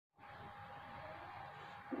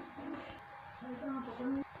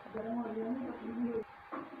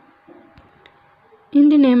In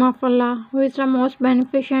the name of Allah, who is the most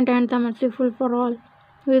beneficent and the merciful for all,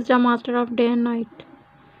 who is the master of day and night.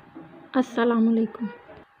 Assalamu alaikum.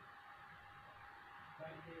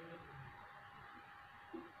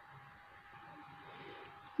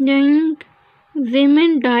 Jiang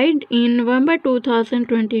Zemin died in November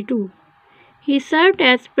 2022. He served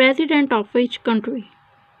as president of which country?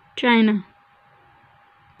 China.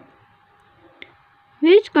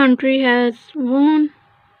 Which country has won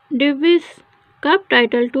Davis Cup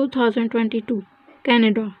title 2022?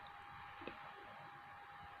 Canada.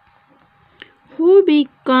 Who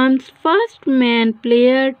becomes first man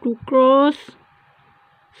player to cross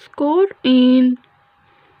score in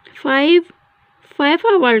 5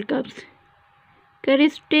 FIFA World Cups?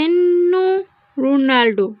 Cristiano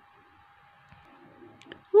Ronaldo.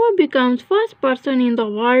 Who becomes first person in the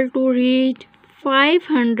world to reach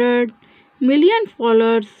 500 million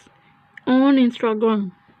followers on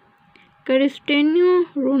Instagram? Cristiano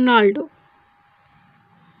Ronaldo.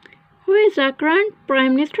 Who is the current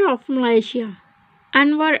Prime Minister of Malaysia?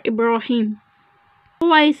 Anwar Ibrahim.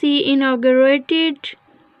 OIC inaugurated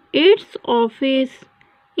its office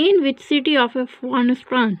in which city of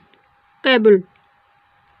Afghanistan? Kabul.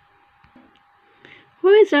 Who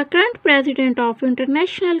is the current president of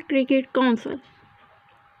International Cricket Council?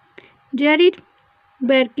 Jared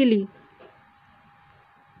Berkeley.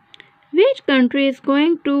 Which country is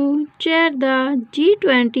going to chair the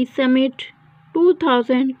G20 Summit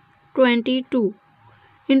 2022?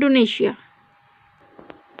 Indonesia.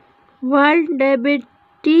 World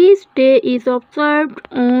Diabetes Day is observed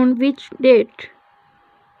on which date?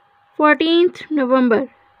 14th November.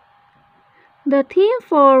 The theme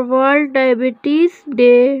for World Diabetes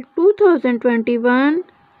Day 2021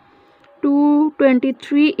 to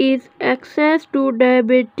 23 is access to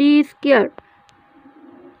diabetes care.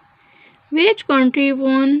 Which country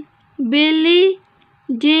won Billie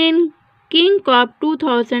Jean King Cup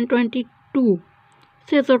 2022?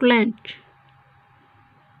 Switzerland.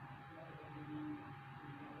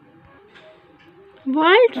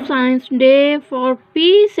 World Science Day for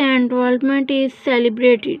Peace and Development is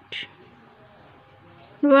celebrated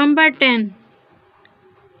November 10.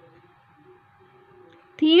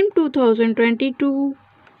 Theme 2022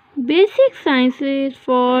 Basic Sciences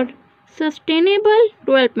for Sustainable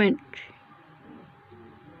Development.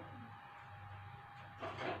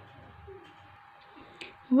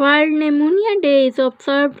 World Pneumonia Day is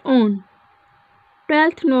observed on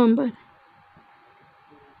 12th November.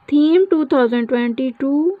 Theme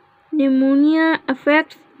 2022 Pneumonia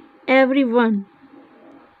affects everyone.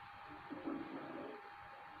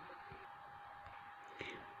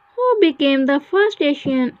 Who became the first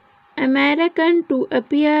Asian American to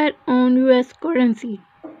appear on US currency?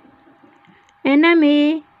 Anna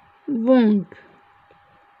May Wong.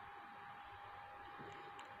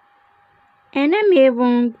 Anna May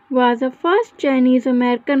Wong was the first Chinese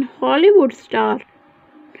American Hollywood star.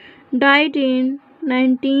 Died in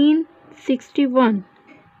 1961.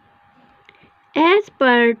 As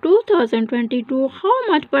per 2022, how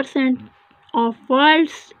much percent of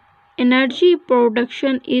world's energy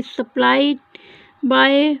production is supplied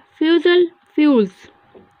by fossil fuels?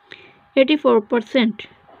 84%.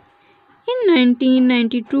 In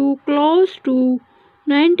 1992, close to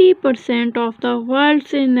 90% of the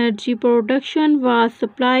world's energy production was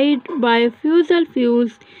supplied by fossil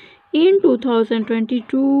fuels. In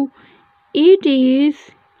 2022, it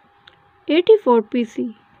is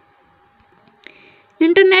 84%.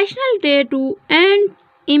 International Day to End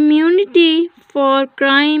Immunity for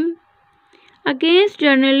Crime Against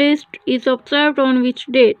Journalists is observed on which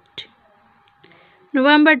date?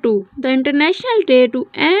 November 2. The International Day to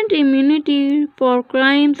End Immunity for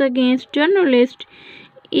Crimes Against Journalists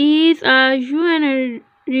is a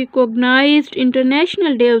UN-recognized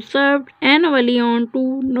international day observed annually on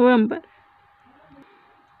 2 November.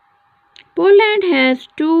 Poland has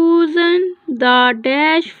chosen the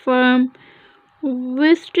Danish firm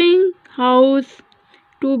Westinghouse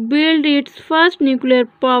to build its first nuclear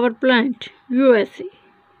power plant, USA.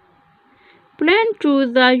 Poland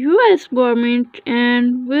chose the US government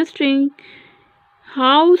and Westinghouse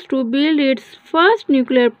to build its first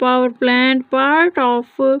nuclear power plant, part of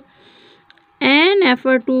an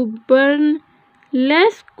effort to burn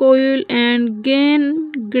less coal and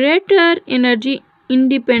gain greater energy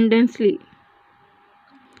independence.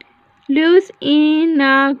 Luis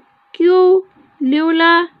Inácio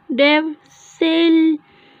Lula da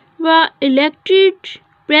Silva elected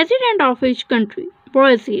president of which country?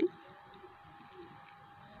 Brazil.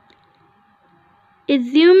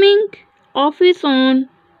 Assuming office on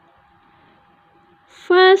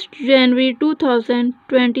 1st January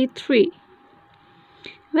 2023.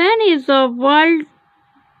 When is the World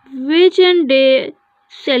Vision Day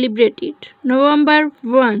celebrated? November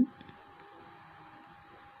 1.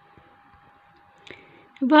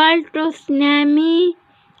 World Tsunami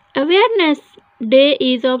Awareness Day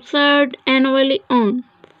is observed annually on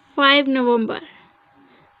 5 November.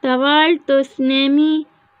 The word tsunami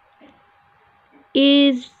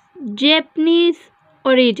is Japanese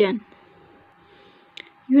origin.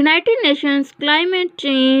 United Nations Climate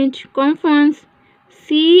Change Conference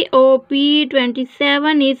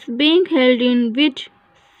COP27 is being held in which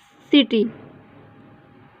city?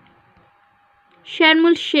 Sharm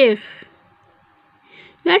el-Sheikh.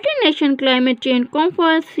 United Nations Climate Change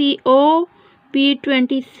Conference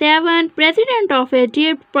COP27 President of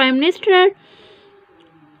Egypt, Prime Minister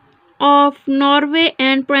of Norway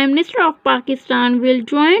and Prime Minister of Pakistan will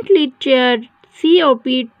jointly chair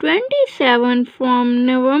COP27 from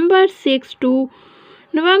November 6 to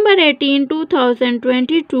November 18,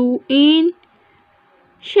 2022 in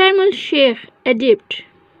Sharm el-Sheikh, Egypt.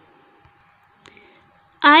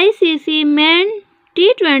 ICC Men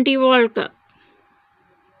T20 World Cup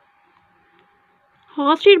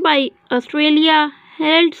hosted by Australia,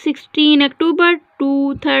 held 16 October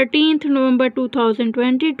to 13 November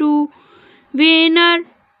 2022. Winner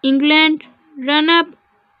England,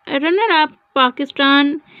 runner-up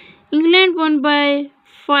Pakistan. England won by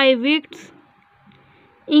 5 wickets.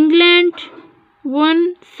 England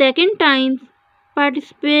won second time.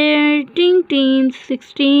 Participating teams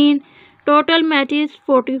 16. Total matches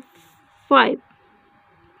 45.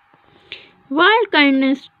 World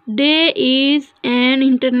Kindness Day is an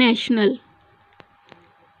international.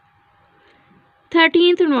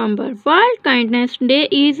 13th November. World Kindness Day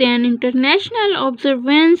is an international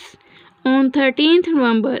observance on 13th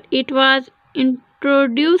November. It was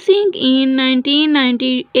introduced in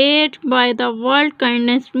 1998 by the World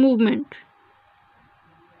Kindness Movement.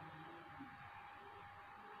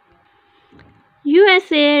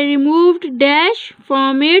 USA removed Daesh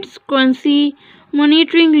from its currency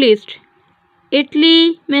monitoring list.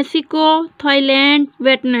 Italy, Mexico, Thailand,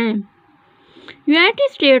 Vietnam. United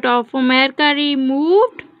States of America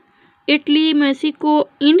removed Italy, Mexico,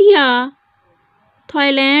 India,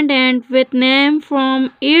 Thailand and Vietnam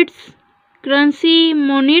from its currency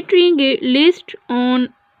monitoring list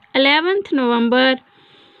on 11th November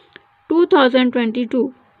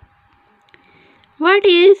 2022. What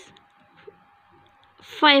is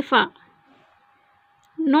FIFA?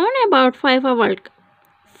 Known about FIFA World Cup.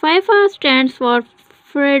 FIFA stands for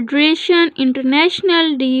Federation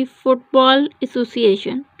International de Football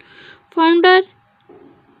Association. Founded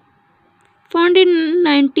in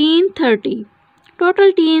 1930.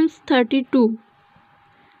 Total teams 32.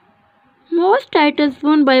 Most titles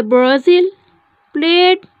won by Brazil.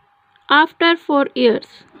 Played after 4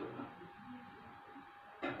 years.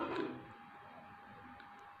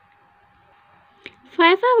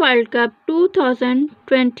 FIFA World Cup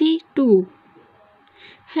 2022.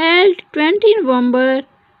 Held 20 November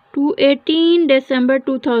to 18 December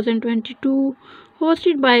 2022,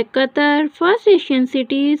 hosted by Qatar, first Asian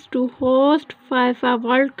cities to host FIFA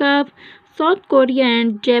World Cup, South Korea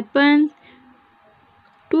and Japan.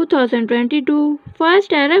 2022,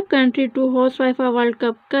 first Arab country to host FIFA World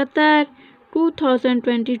Cup, Qatar.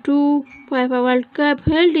 2022, FIFA World Cup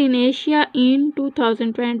held in Asia in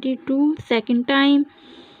 2022, second time.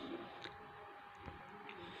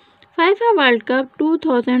 FIFA World Cup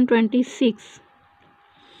 2026.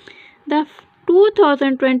 The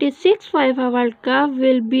 2026 FIFA World Cup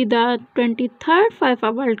will be the 23rd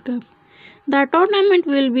FIFA World Cup. The tournament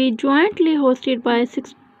will be jointly hosted by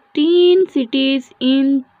 16 cities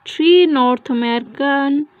in 3 North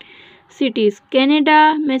American cities: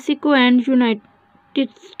 Canada, Mexico and United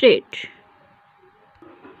States.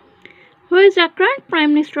 Who is the current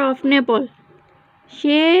Prime Minister of Nepal?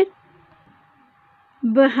 Sher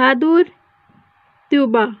Bahadur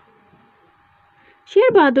Deuba. Sher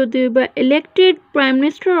Bahadur Deuba elected Prime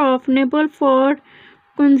Minister of Nepal for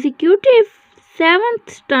consecutive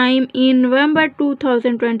 7th time in November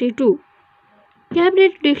 2022.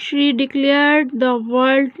 Cabinet Dictionary declared the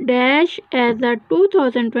word dash as the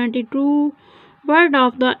 2022 word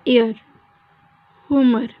of the year.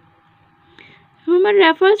 Homer. Homer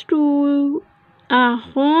refers to a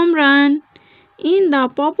home run in the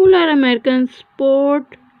popular American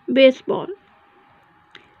sport baseball.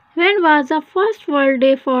 When was the first World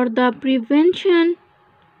Day for the prevention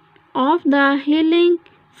of the healing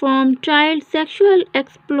from child sexual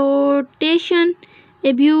exploitation,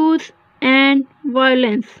 abuse and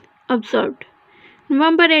violence observed?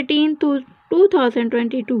 November 18,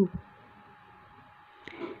 2022.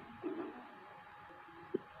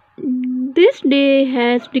 this day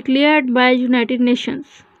has declared by United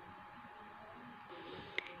Nations.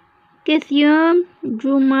 Kassym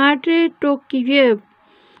Jomart Tokayev,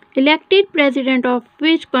 elected president of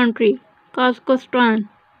which country? Kazakhstan.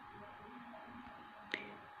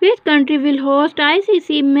 Which country will host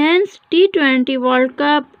ICC Men's T20 World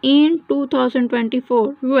Cup in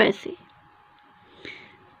 2024? USA.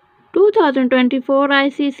 2024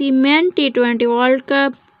 ICC Men's T20 World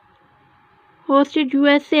Cup hosted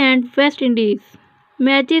USA and West Indies.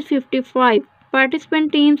 Matches 55.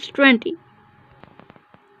 Participant teams 20.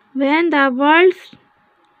 When the World's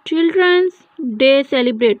Children's Day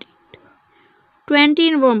celebrated?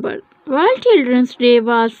 20 November. World Children's Day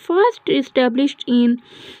was first established in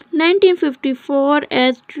 1954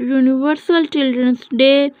 as Universal Children's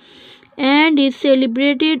Day and is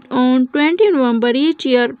celebrated on 20 November each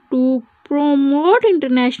year to promote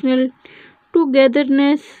international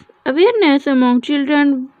togetherness, awareness among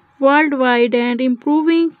children worldwide, and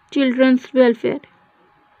improving children's welfare.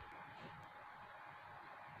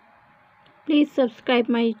 Please subscribe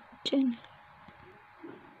my channel.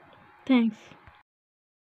 Thanks.